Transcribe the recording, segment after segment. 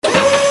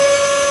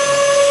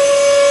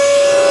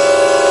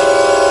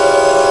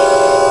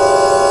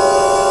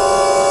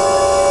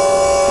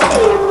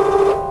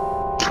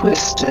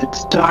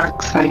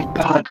Dark Side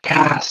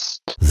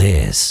Podcast.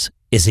 This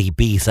is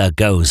Ibiza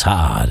Goes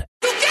Hard.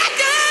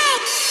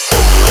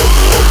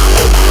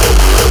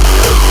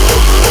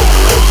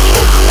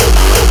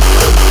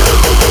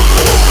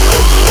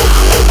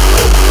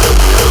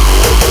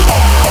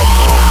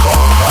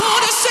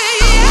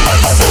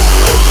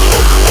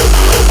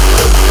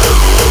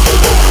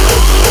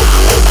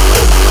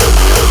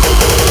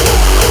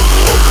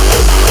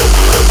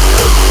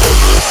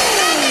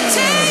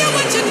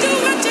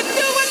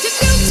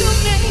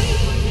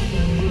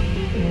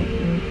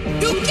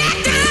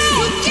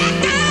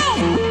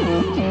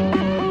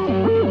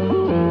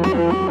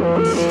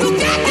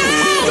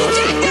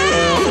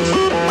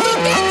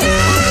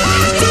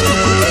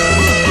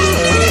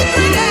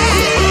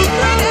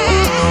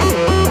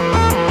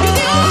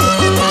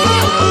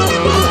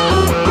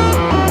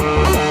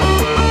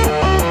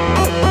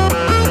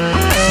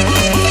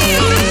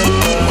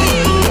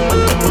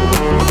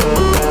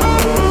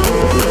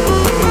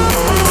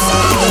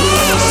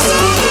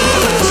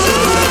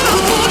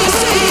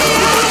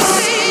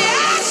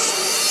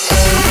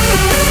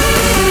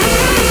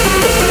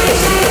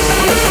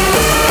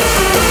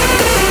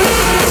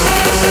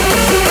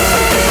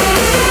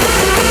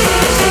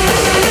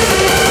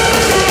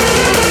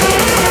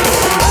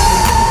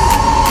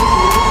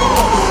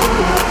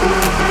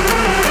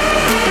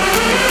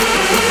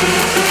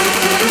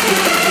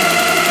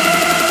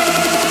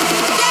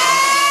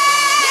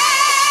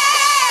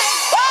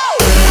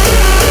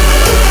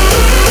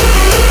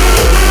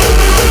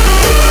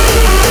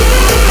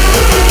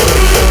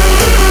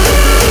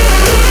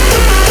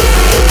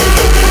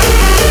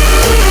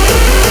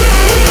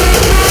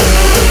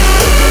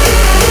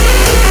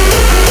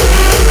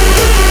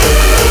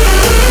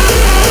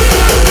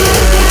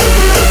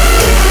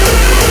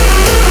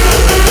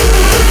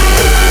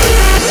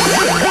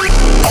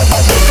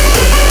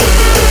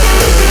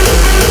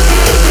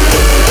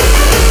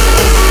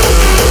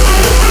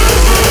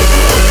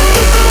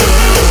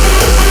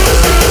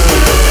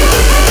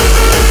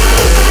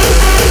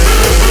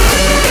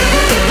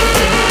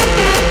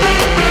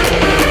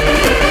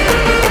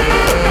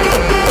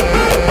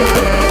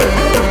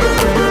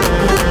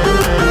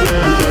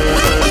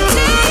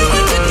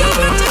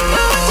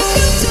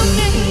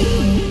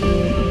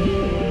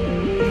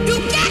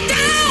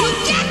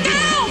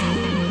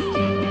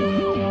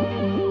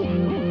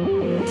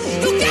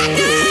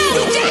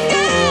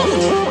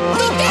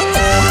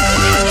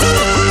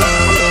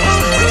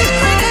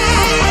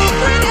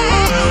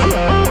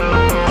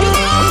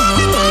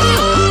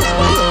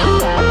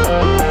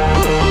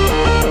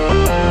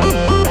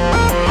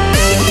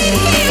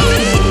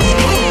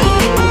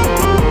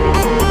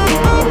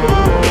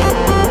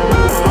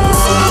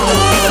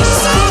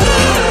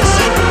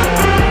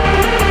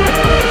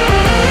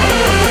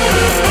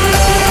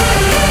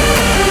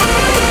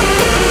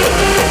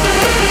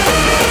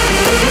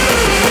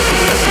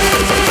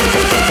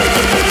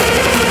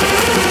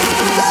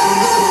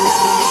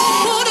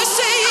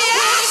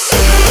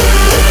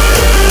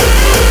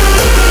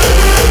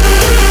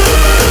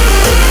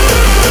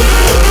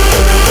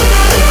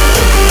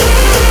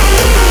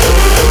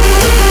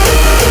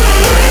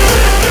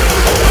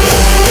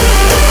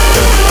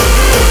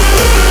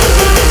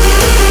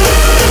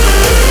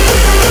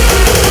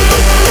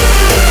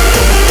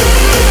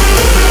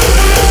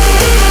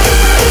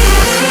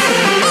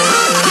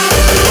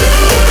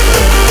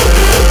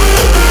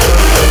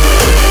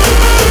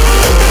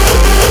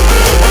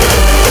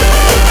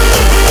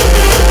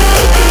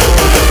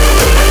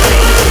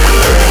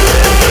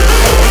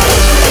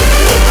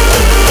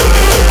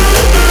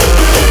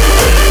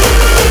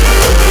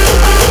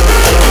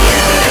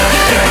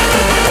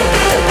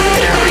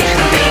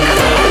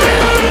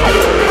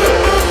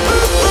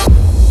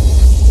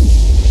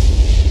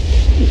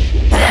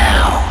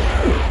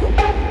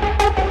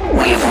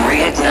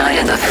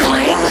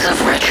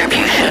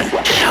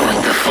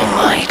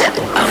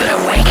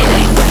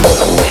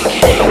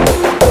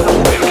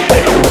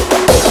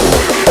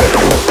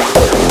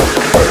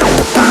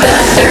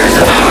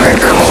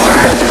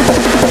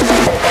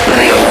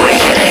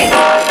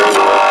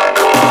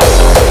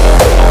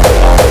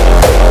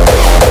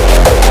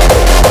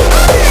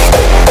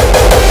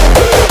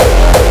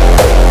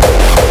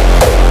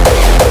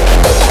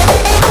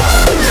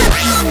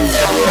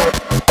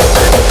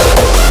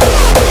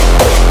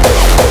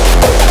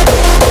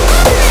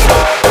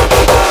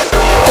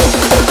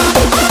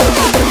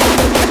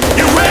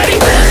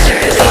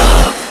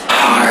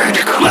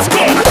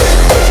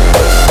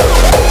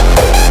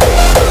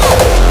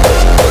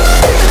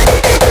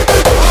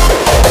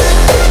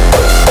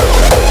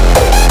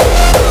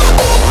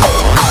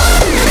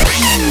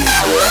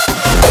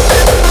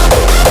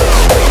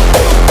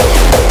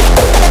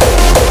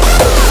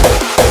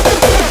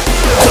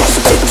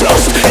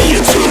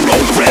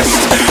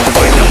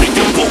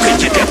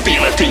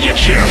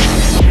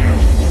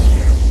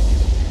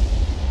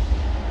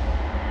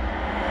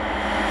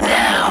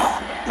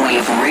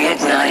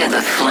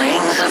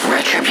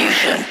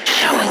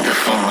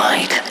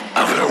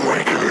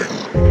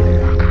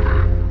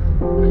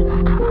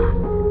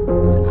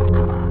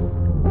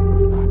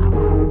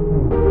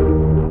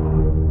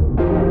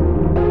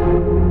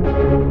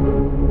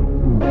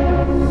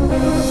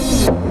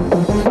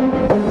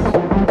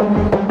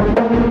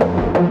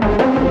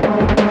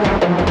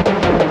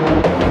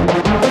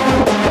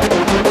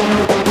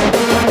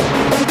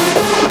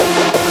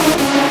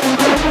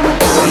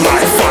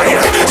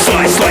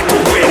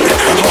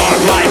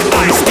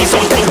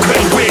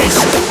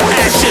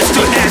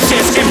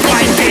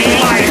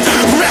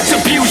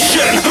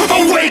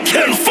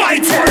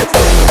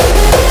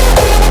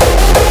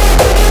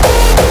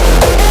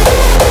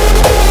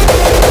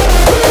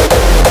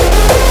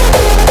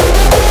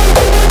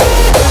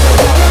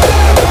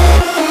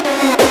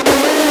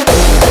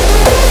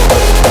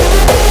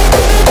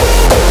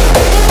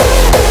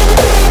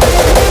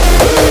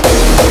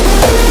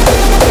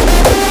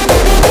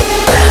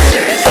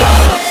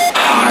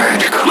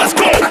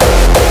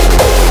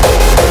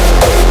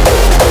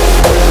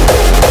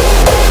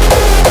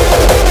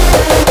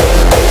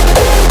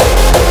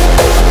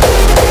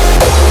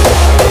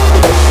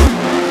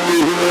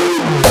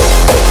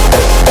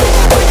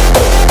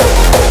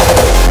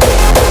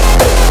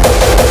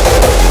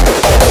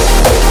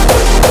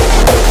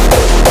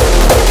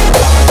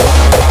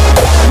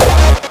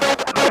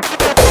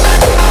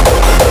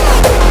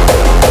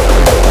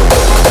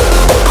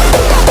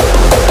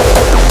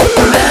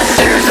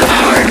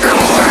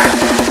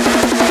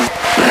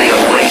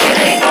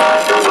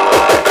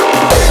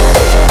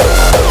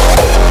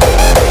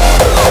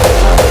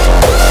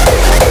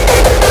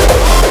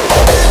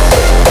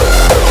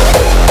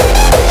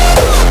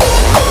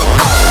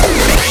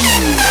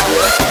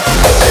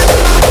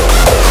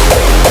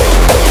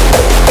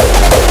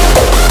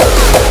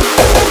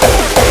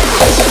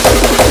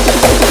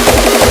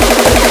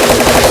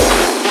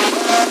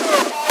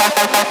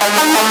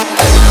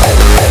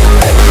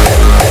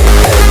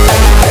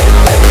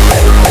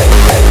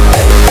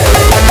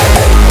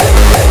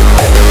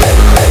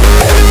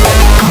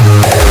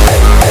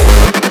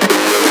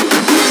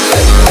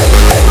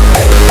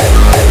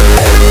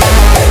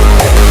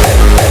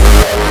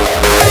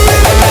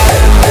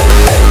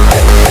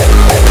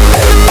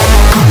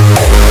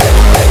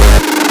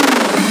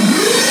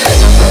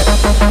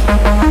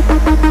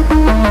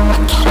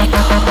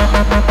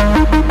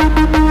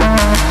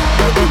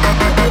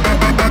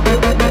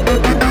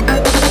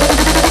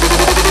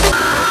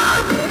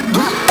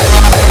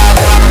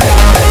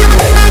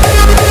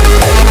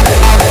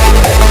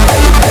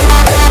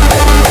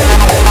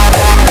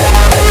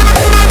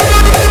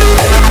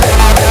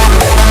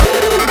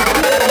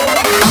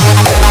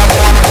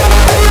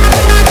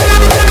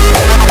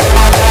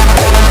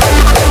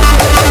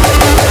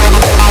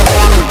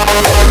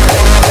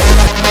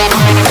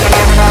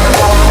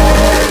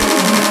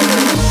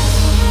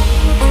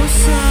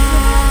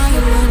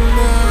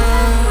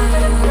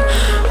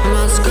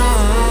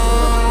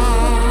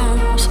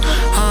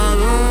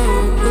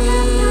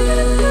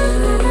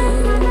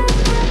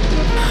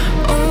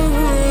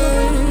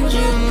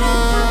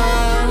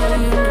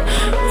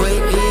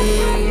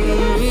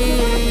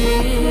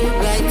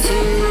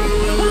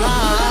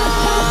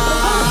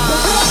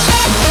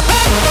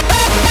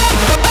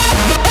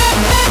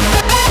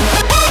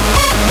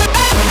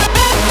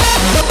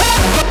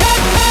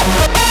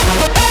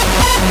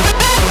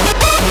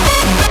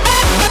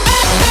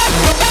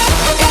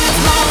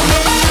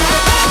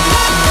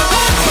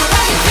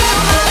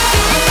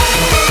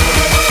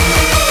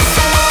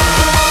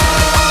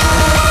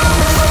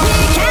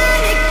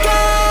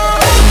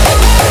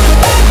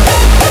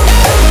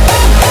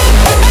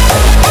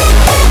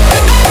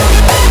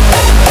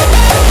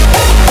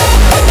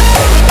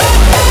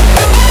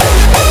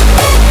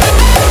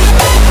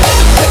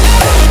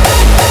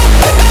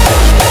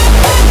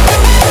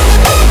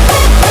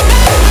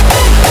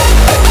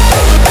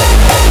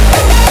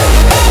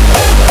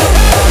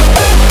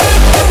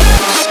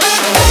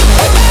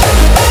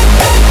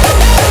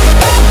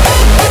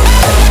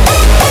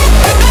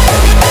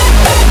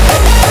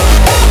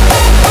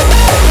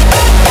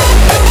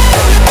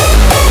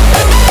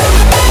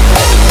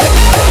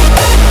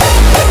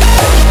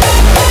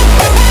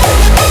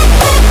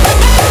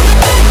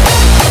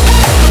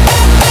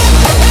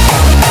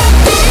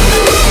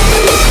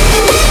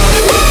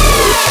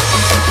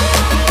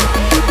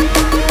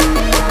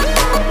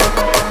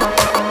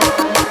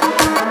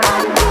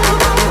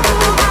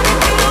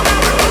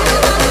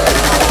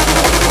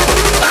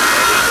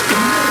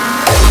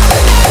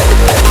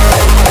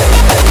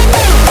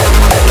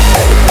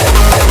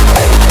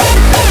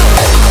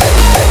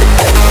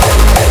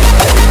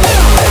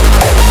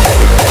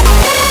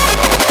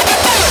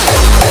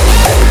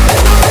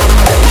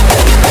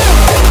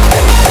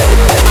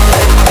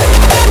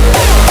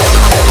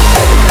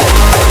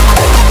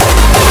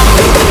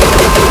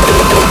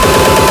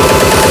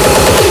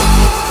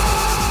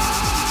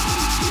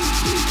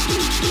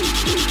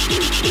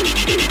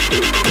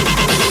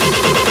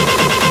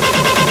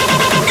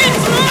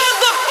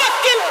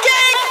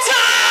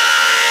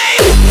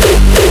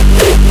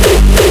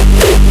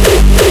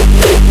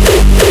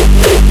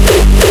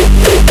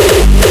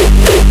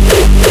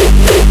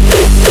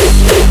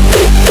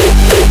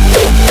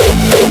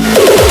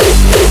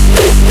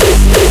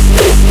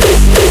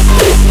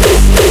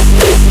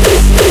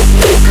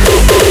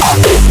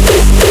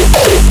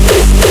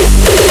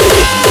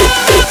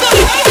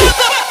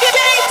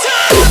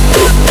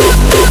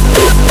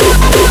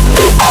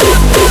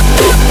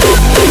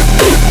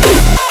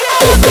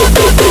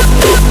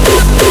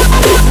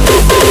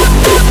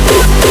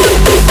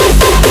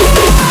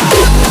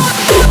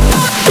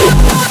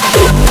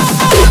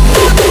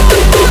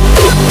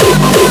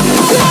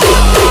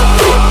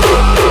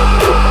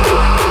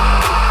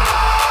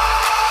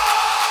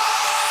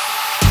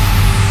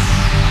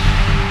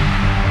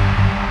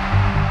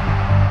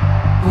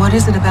 What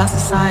is it about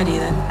society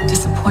that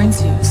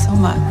disappoints you so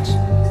much?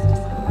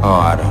 Oh,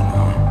 I don't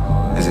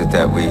know. Is it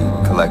that we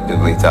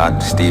collectively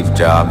thought Steve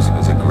Jobs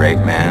was a great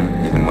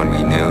man, even when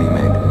we knew he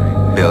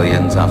made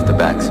billions off the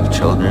backs of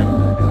children?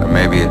 Or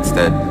maybe it's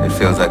that it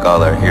feels like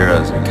all our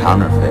heroes are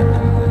counterfeit.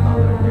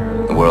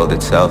 The world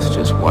itself's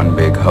just one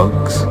big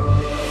hoax.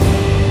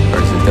 Or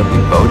is it that we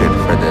voted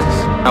for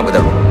this? Not with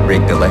our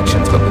rigged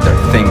elections, but with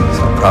our things,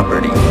 our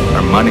property,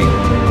 our money.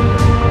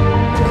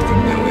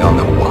 And we all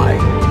know why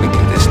we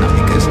do this, not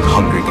because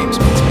Hunger Games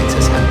makes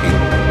us happy,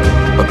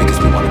 but because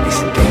we want to be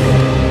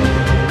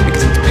sedated.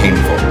 Because it's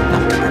painful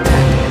not to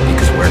pretend.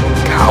 Because we're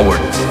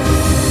cowards.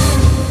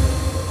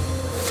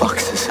 Fuck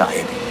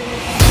society.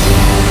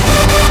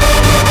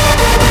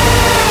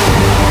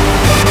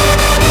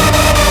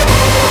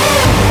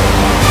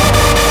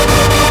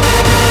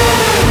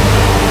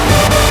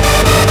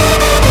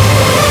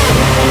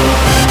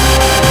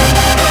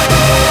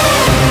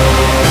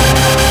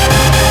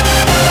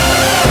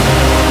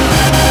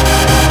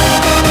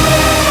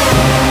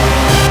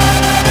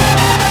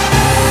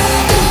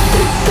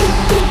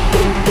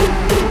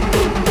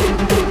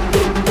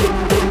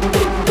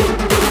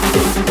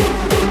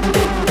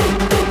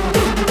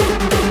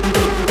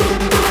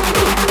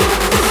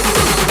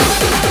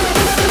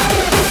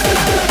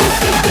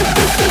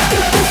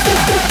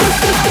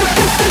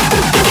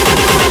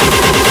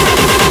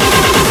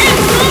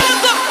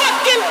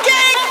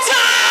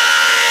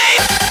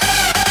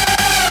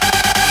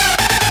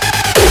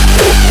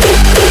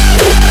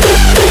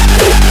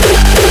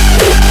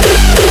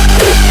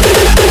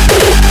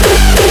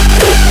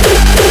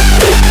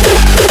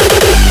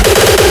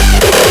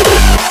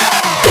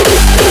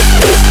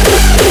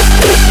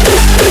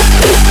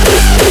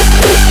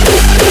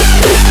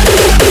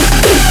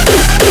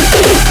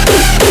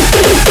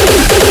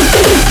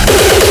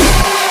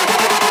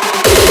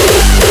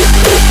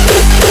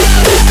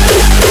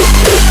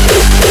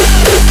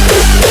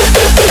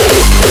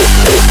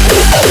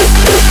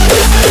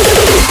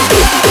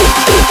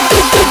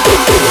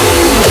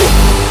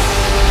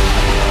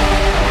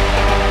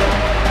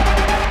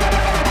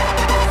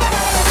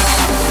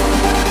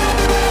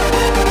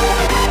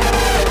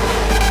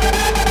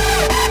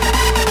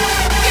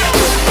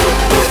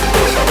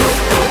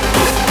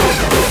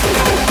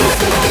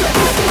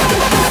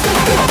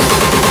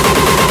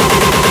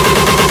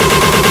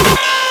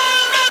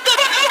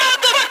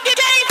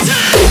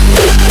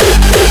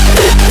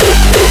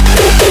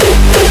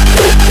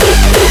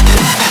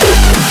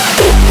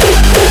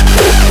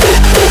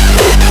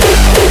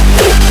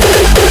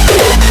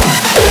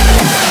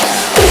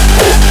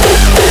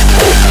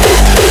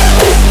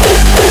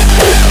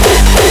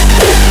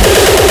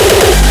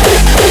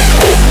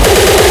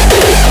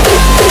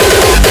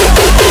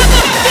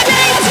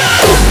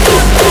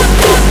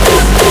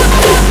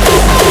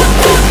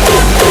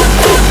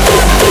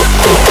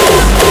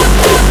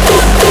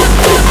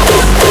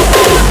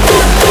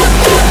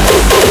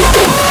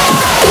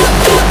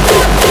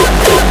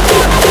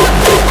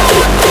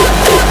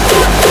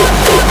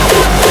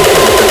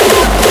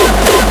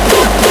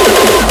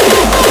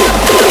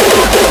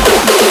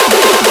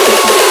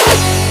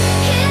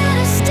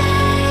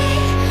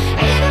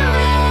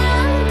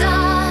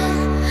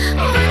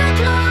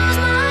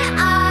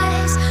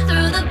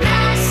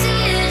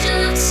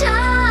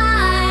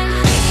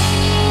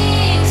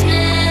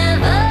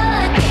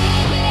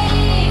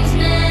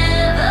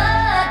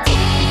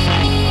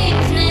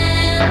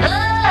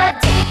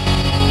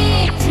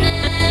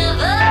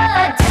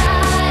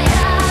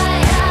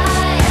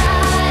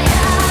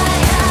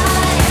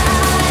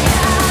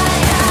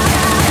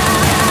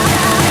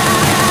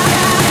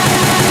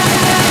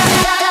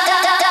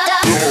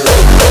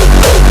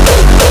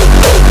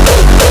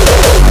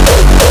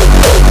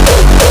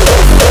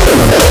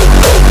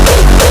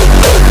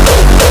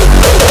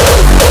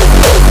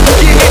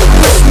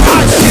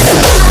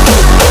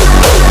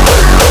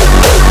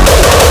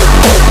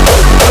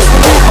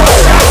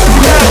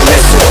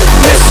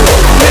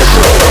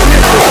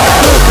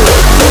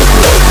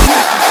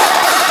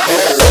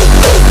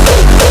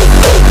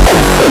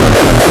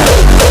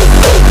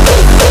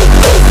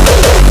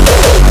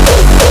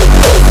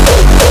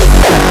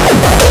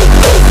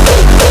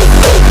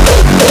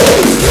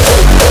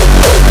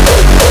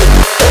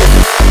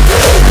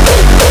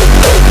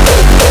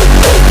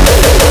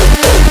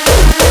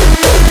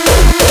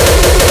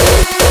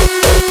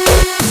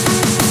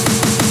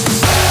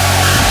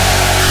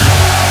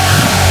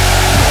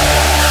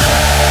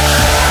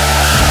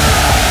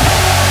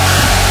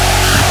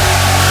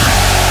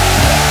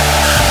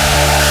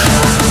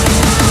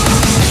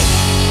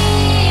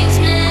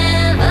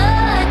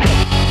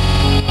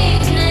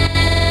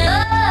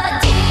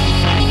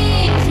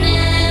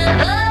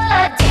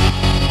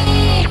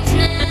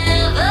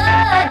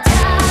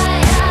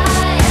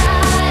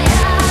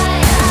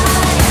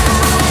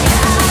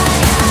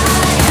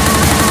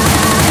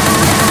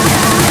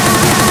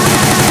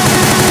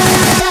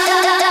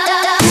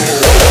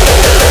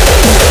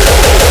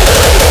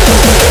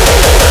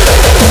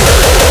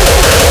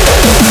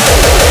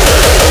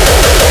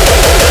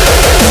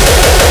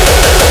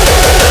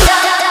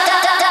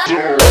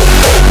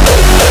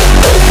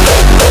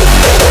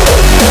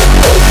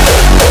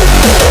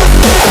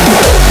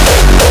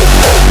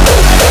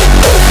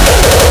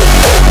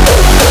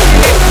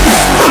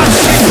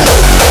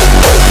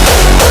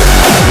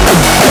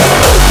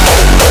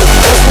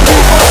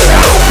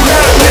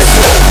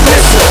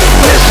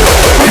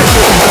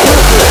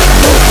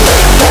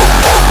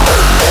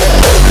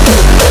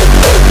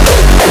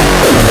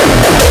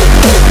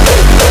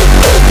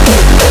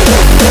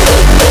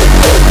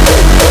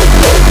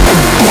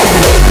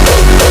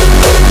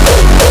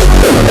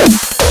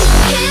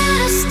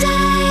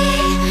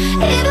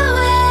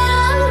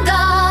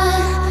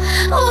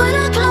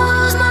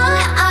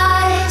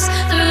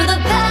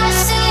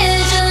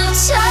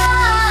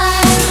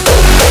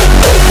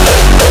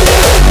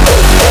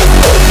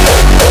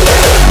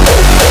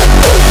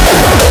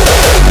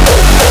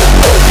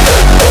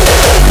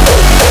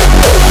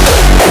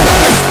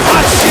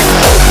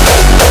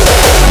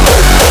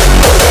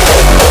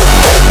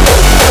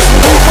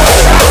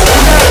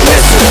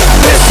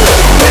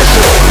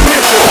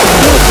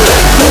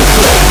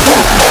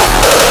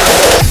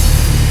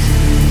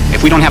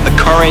 if we don't have the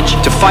courage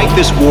to fight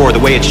this war the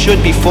way it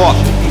should be fought,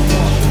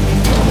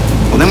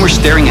 well, then we're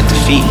staring at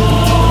defeat.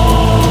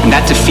 And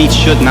that defeat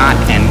should not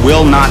and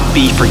will not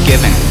be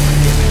forgiven.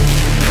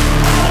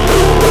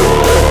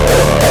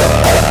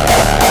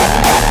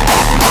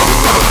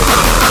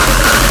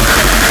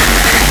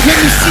 Let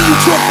me see you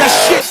drop that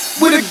shit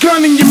with a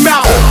gun in your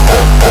mouth.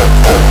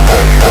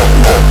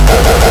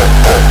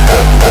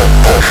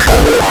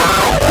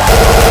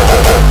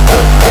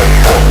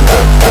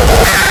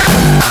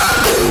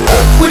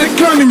 With a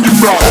gun in your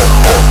mouth.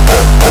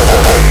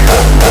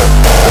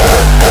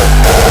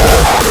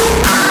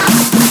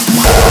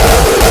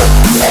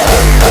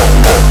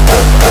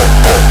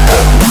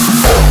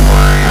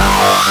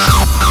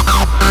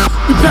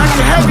 We back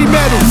to heavy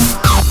metal.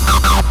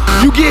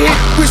 You get hit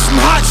with some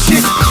hot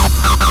shit.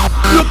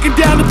 Looking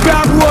down the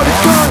barrel of the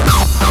gun,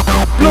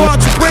 blow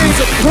out your brains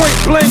at point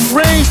blank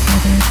range.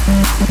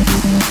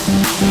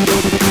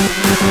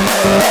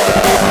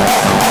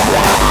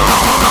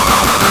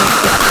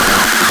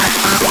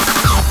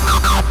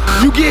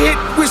 You get hit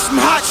with some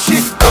hot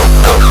shit.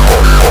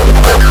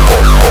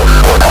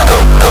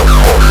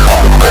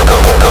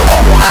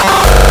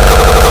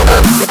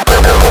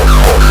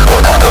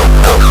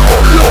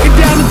 Looking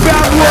down the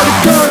barrel of the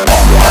gun.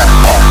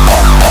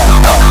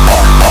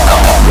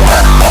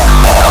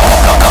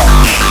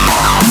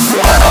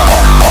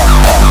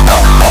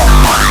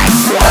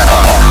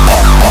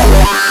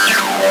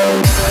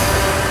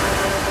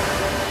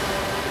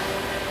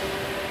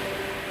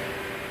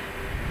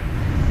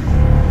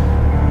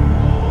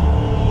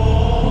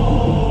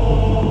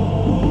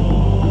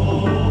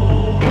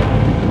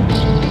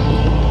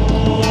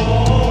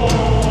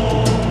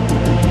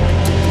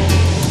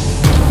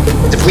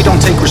 If we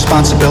don't take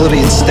responsibility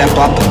and step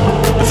up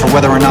for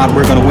whether or not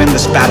we're going to win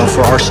this battle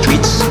for our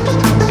streets,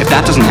 if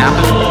that doesn't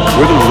happen,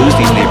 we're going to lose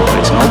these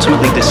neighborhoods and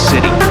ultimately this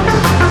city.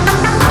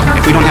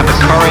 If we don't have the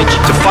courage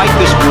to fight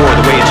this war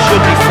the way it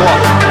should be fought,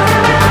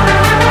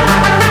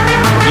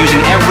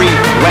 using every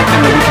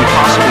weapon that we can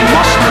possibly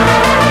muster,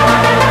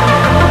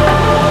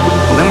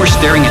 well, then we're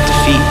staring at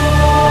defeat.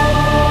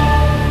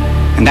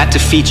 And that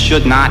defeat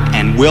should not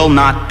and will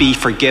not be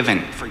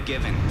forgiven.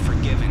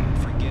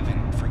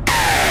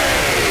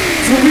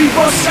 When we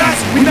bust shots,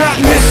 we not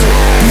missing.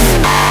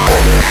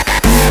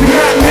 We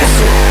not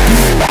missing.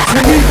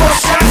 When we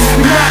bust shots,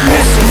 we not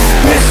missing.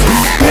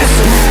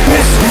 Missing.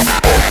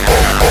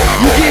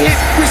 You get hit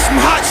with some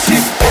hot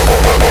shit.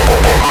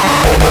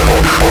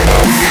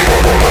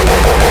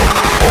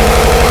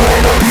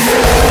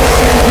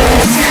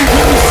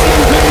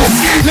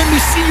 Let me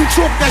see you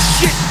talk that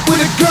shit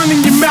with a gun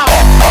in your mouth.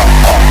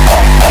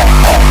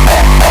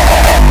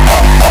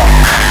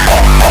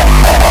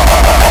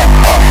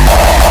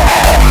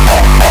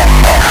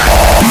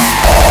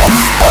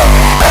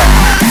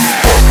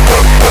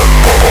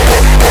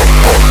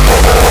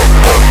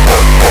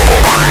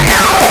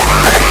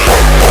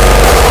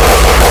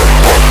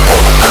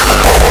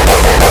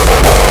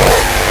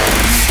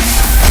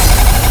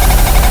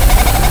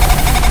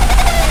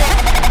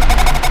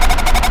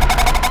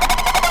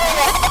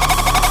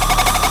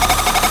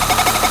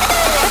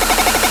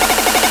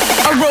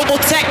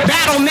 Robotech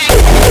Battle Mech.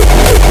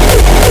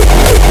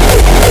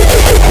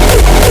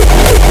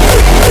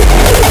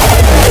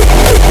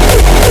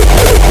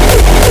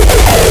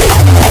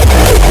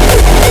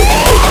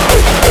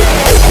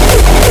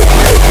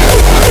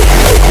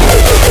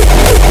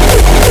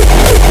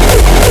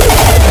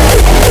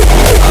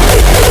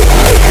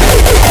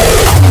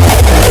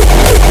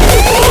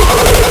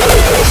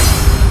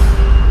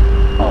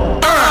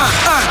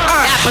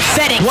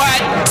 Apathetic.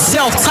 What?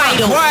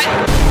 Self-titled. What?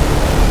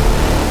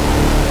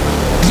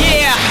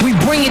 Yeah, we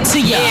bring it to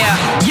ya. Yeah,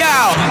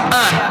 yo,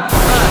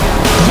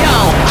 yo,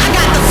 I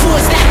got the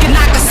force that can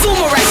knock a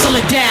sumo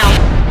wrestler down.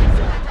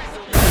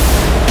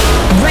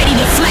 Ready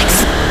to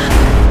flex.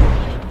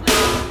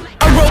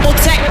 A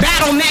Robotech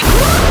Battle Mech.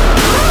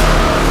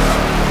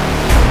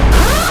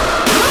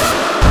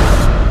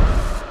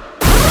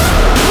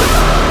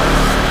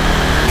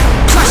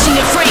 Crushing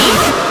your frame.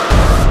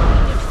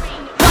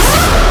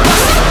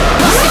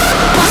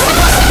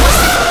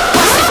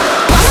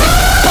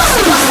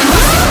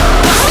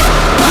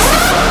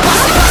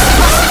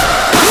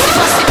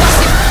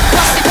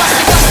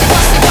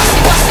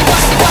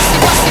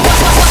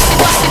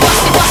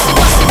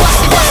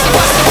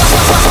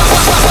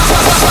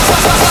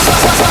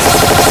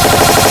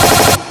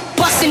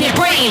 Busting your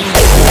brain.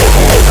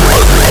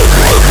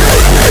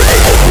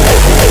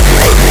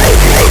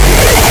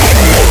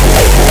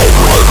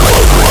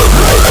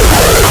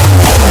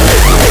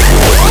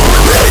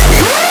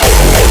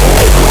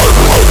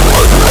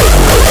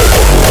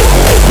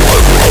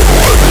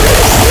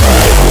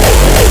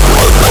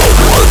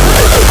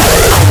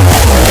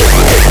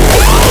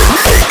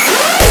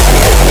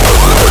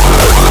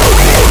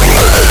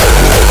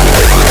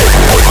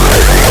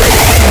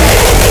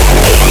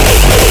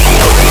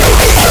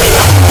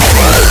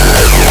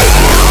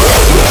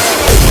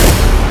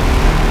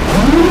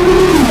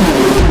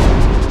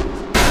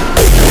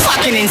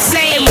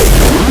 Insane.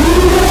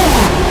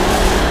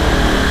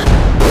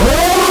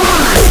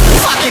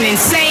 Fucking insane.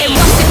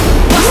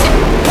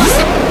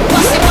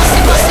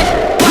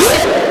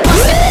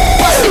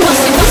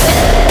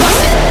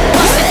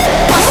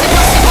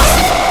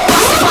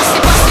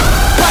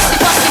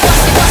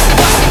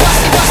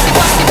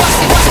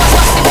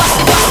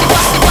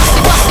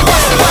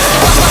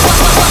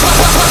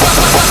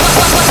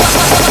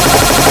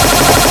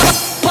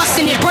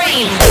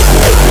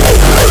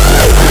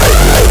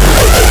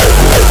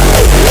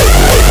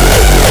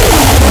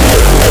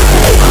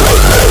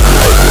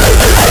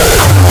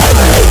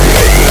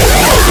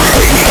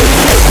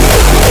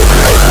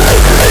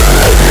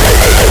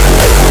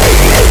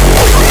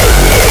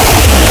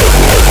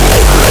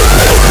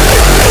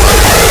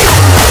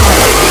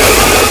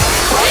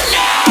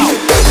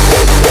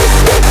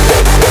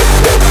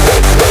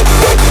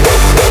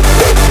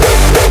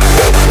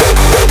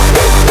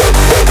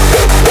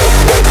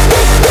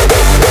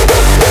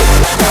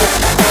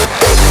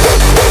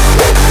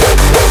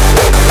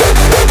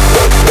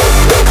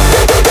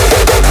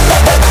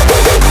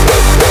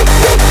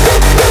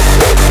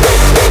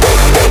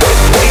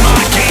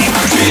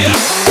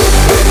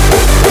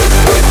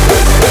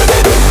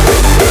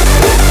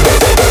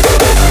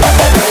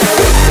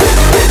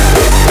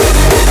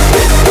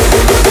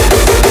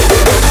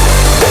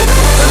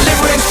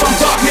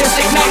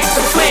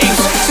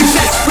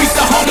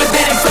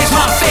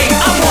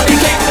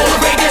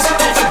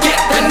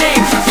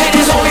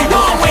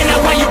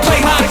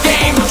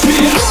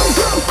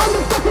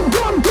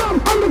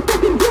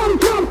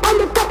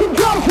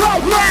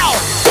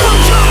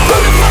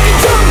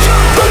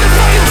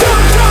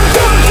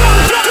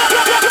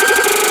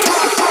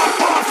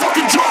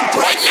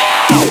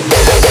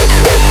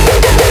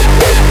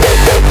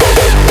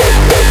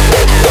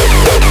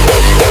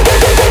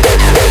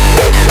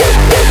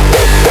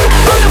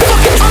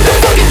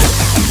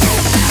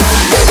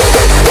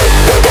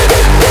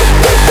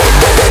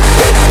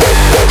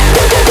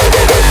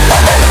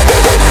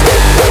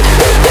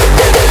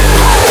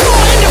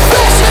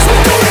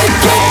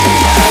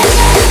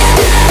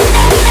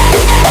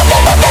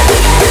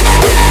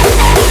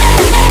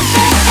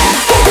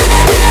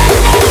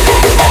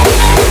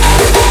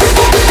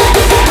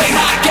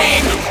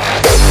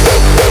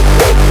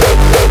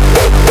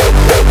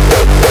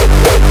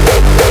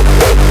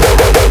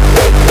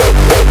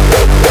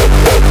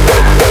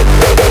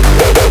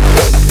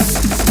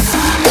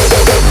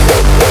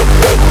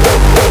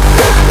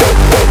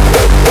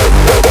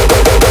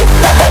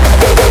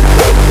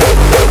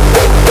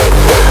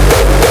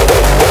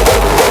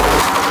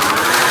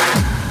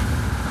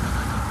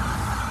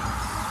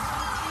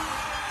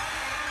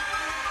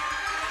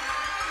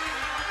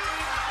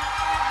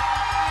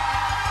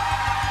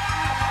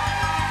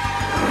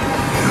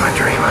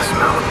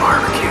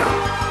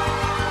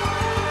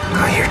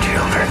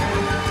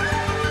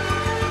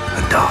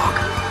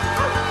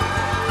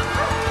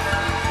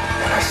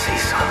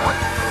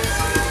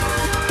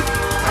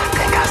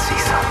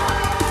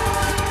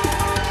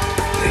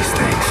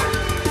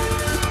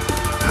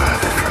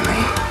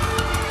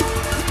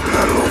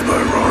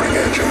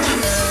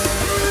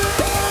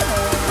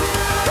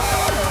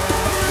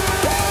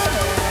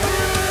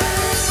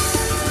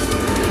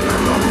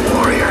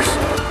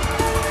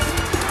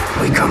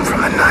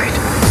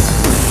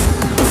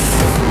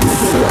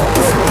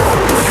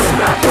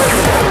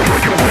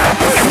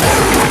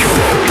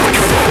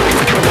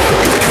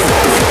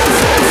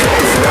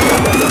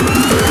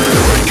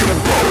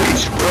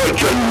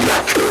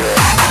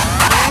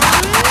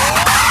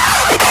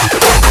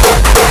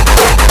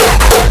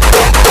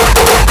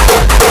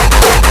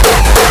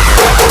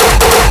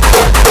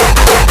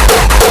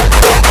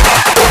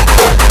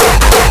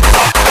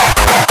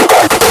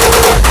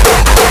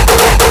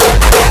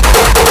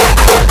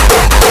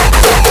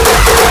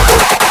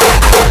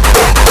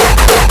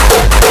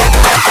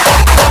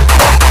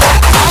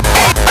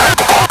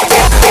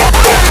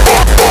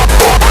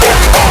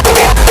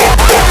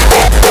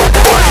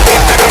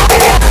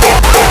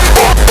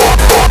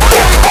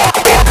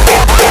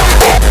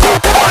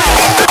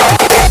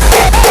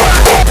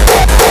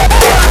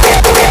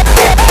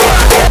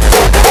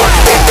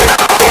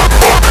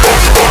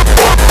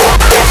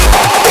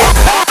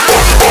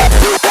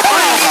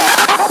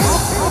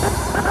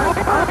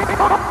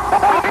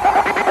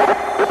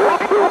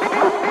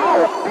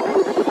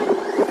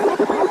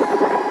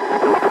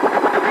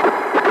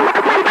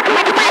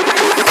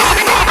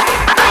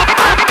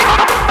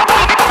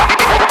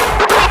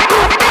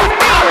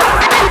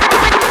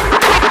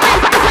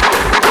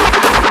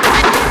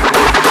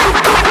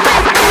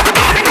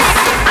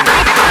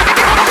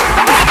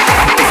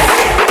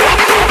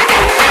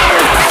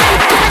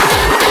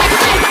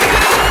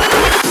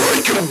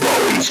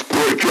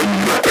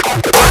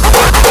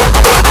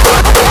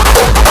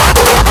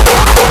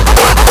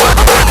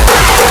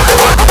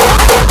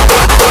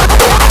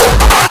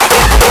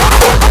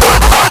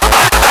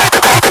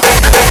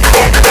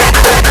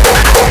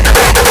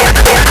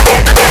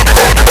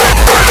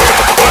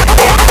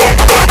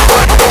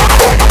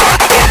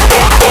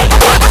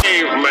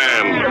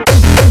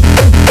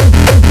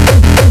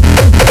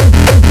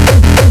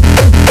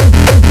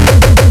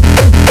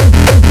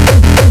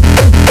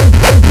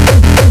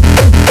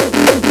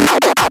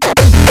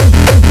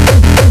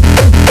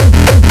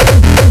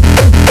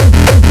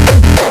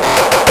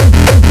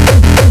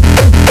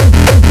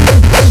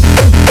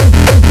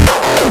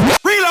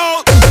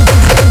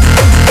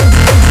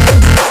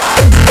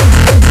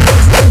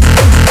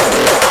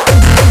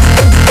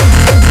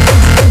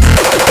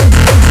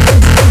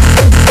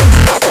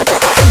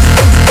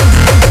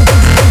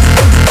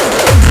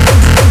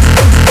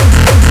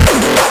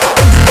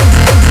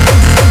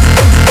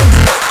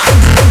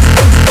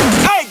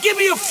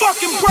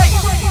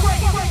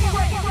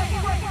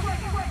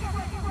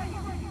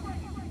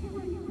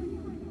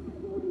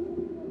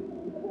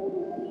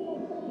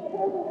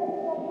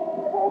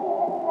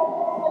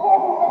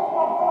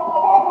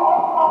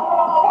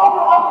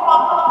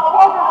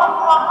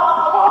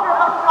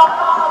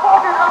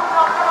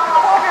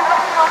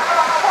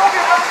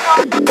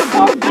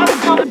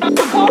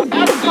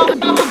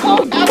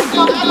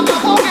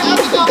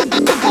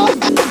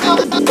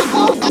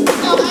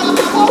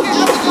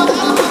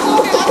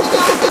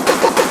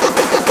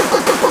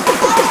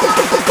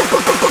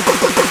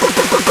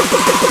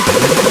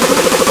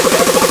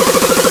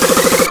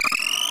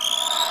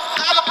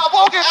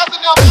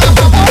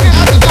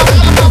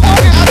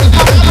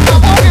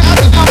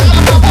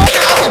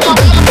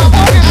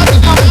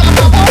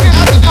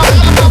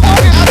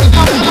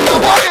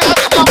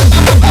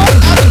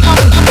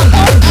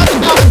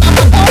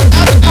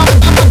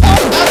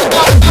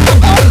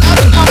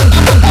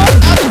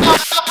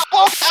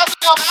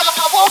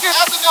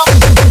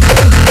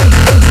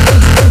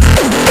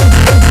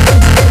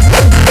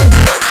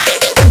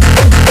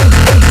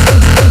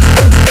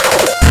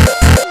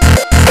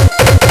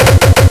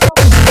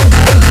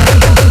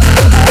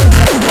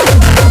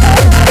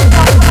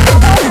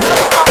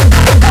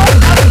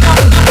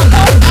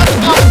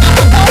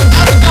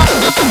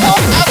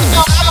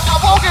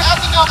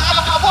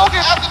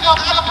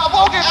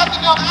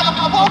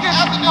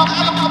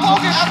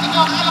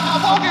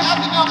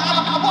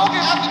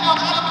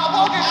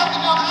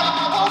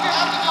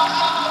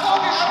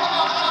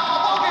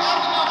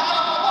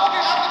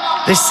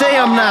 They say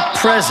I'm not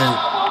present.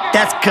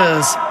 That's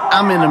 'cause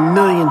I'm in a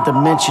million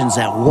dimensions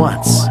at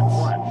once.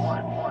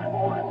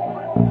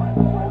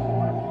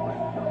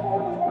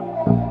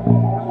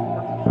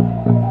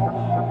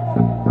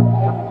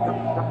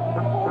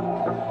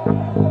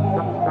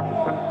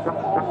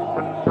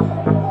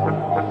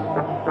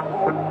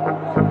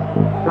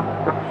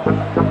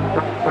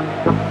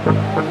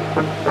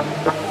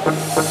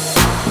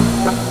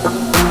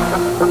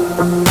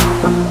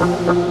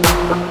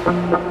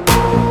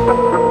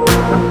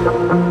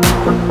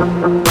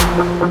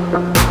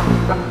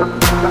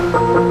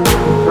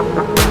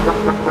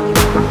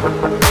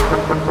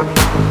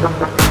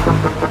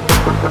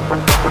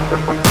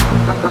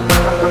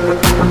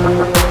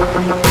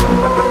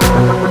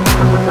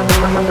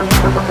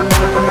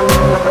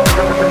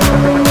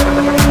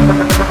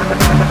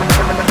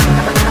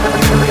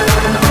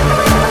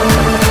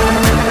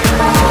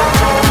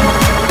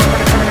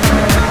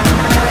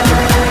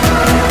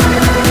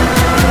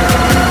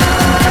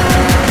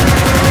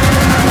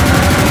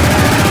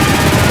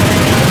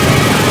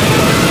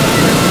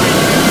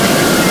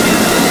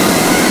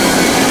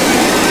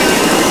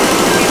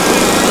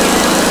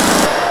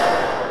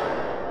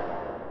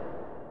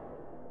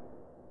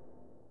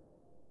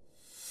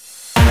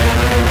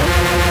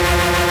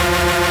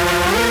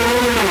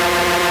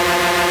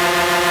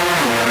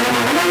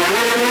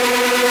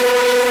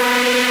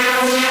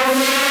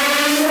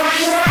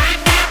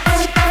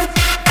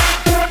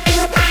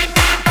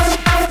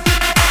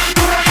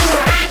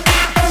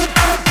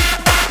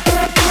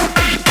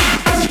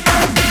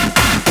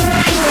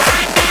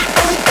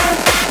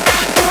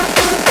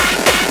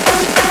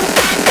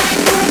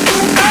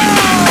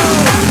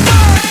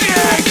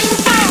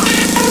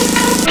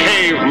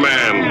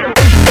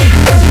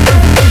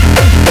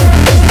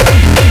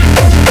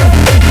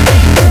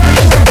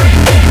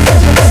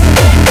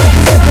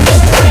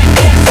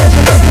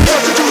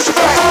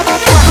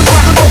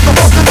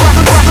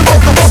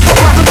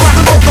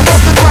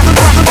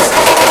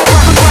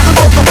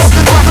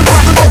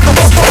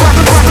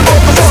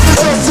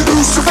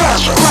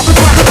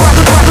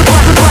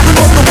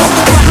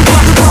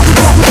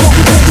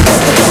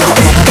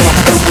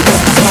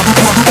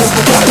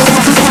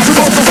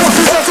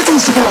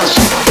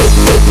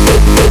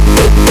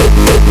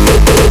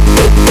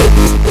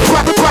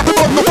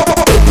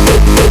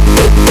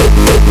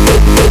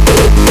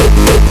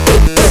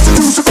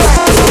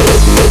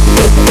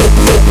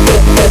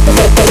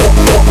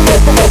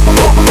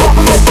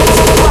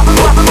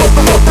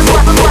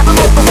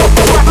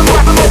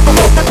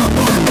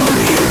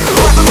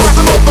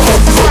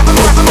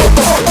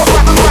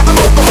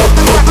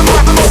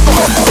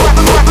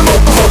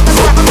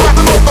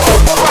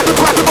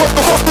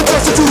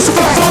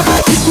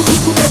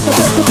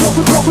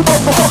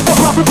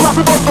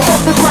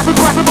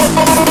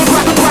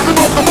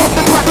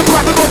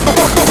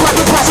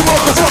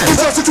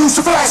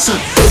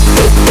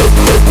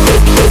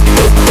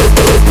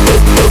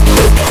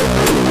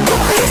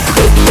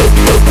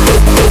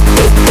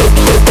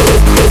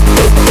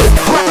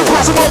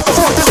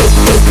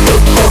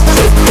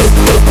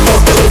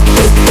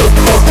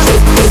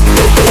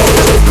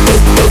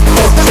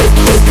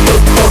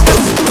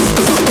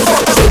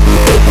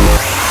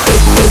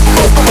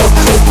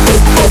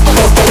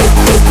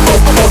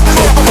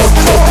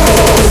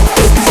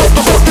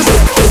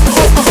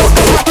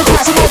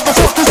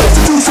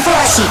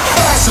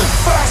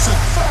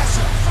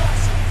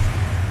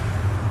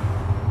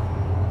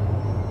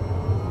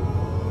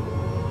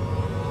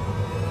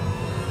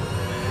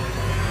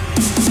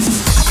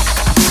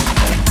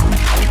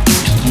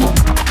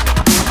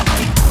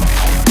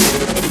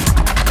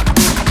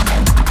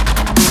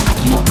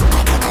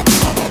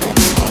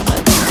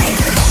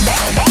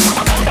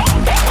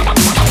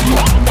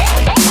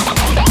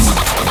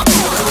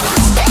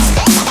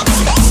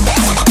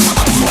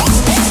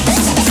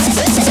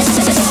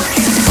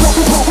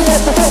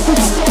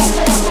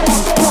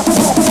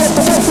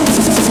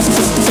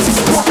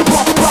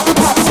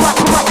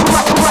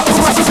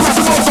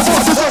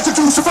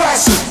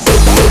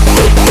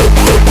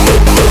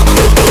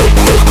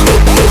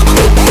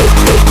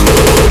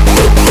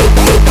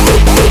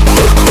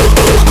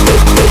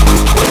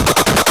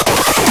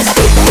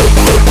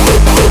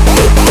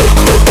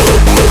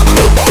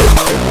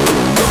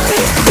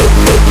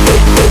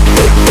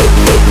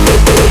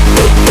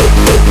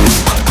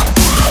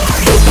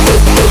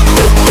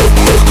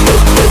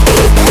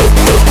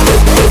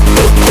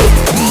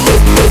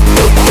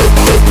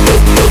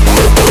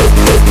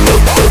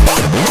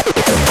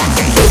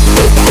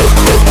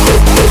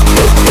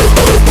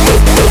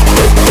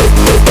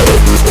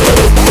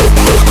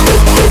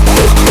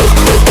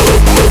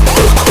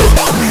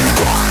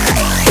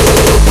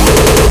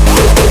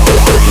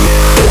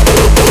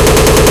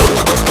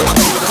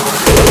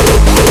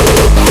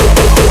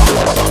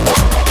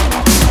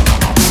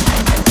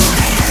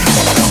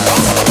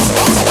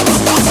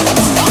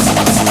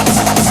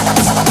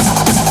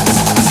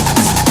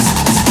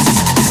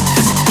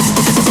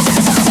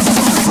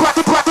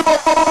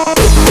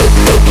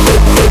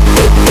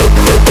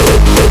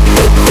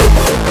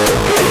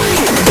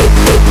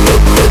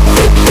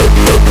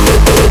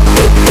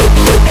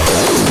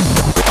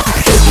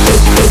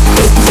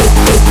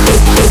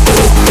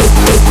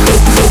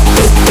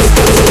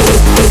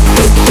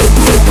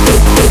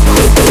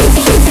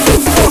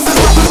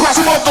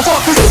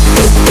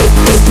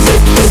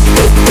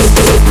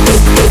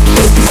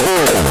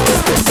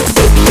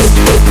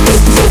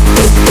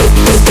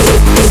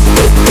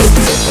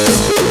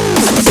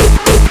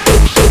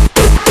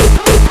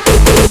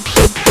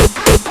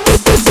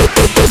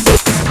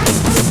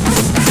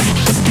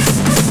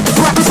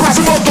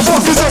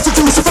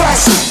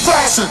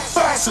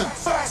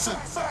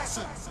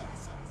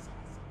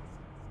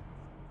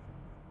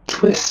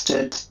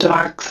 Twisted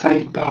Dark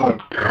Side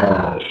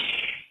Podcast.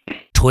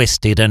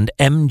 Twisted and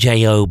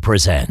MJO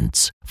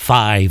presents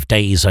 5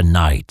 days and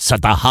nights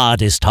at the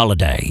hardest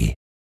holiday.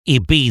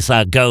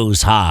 Ibiza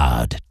Goes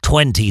Hard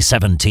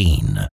 2017.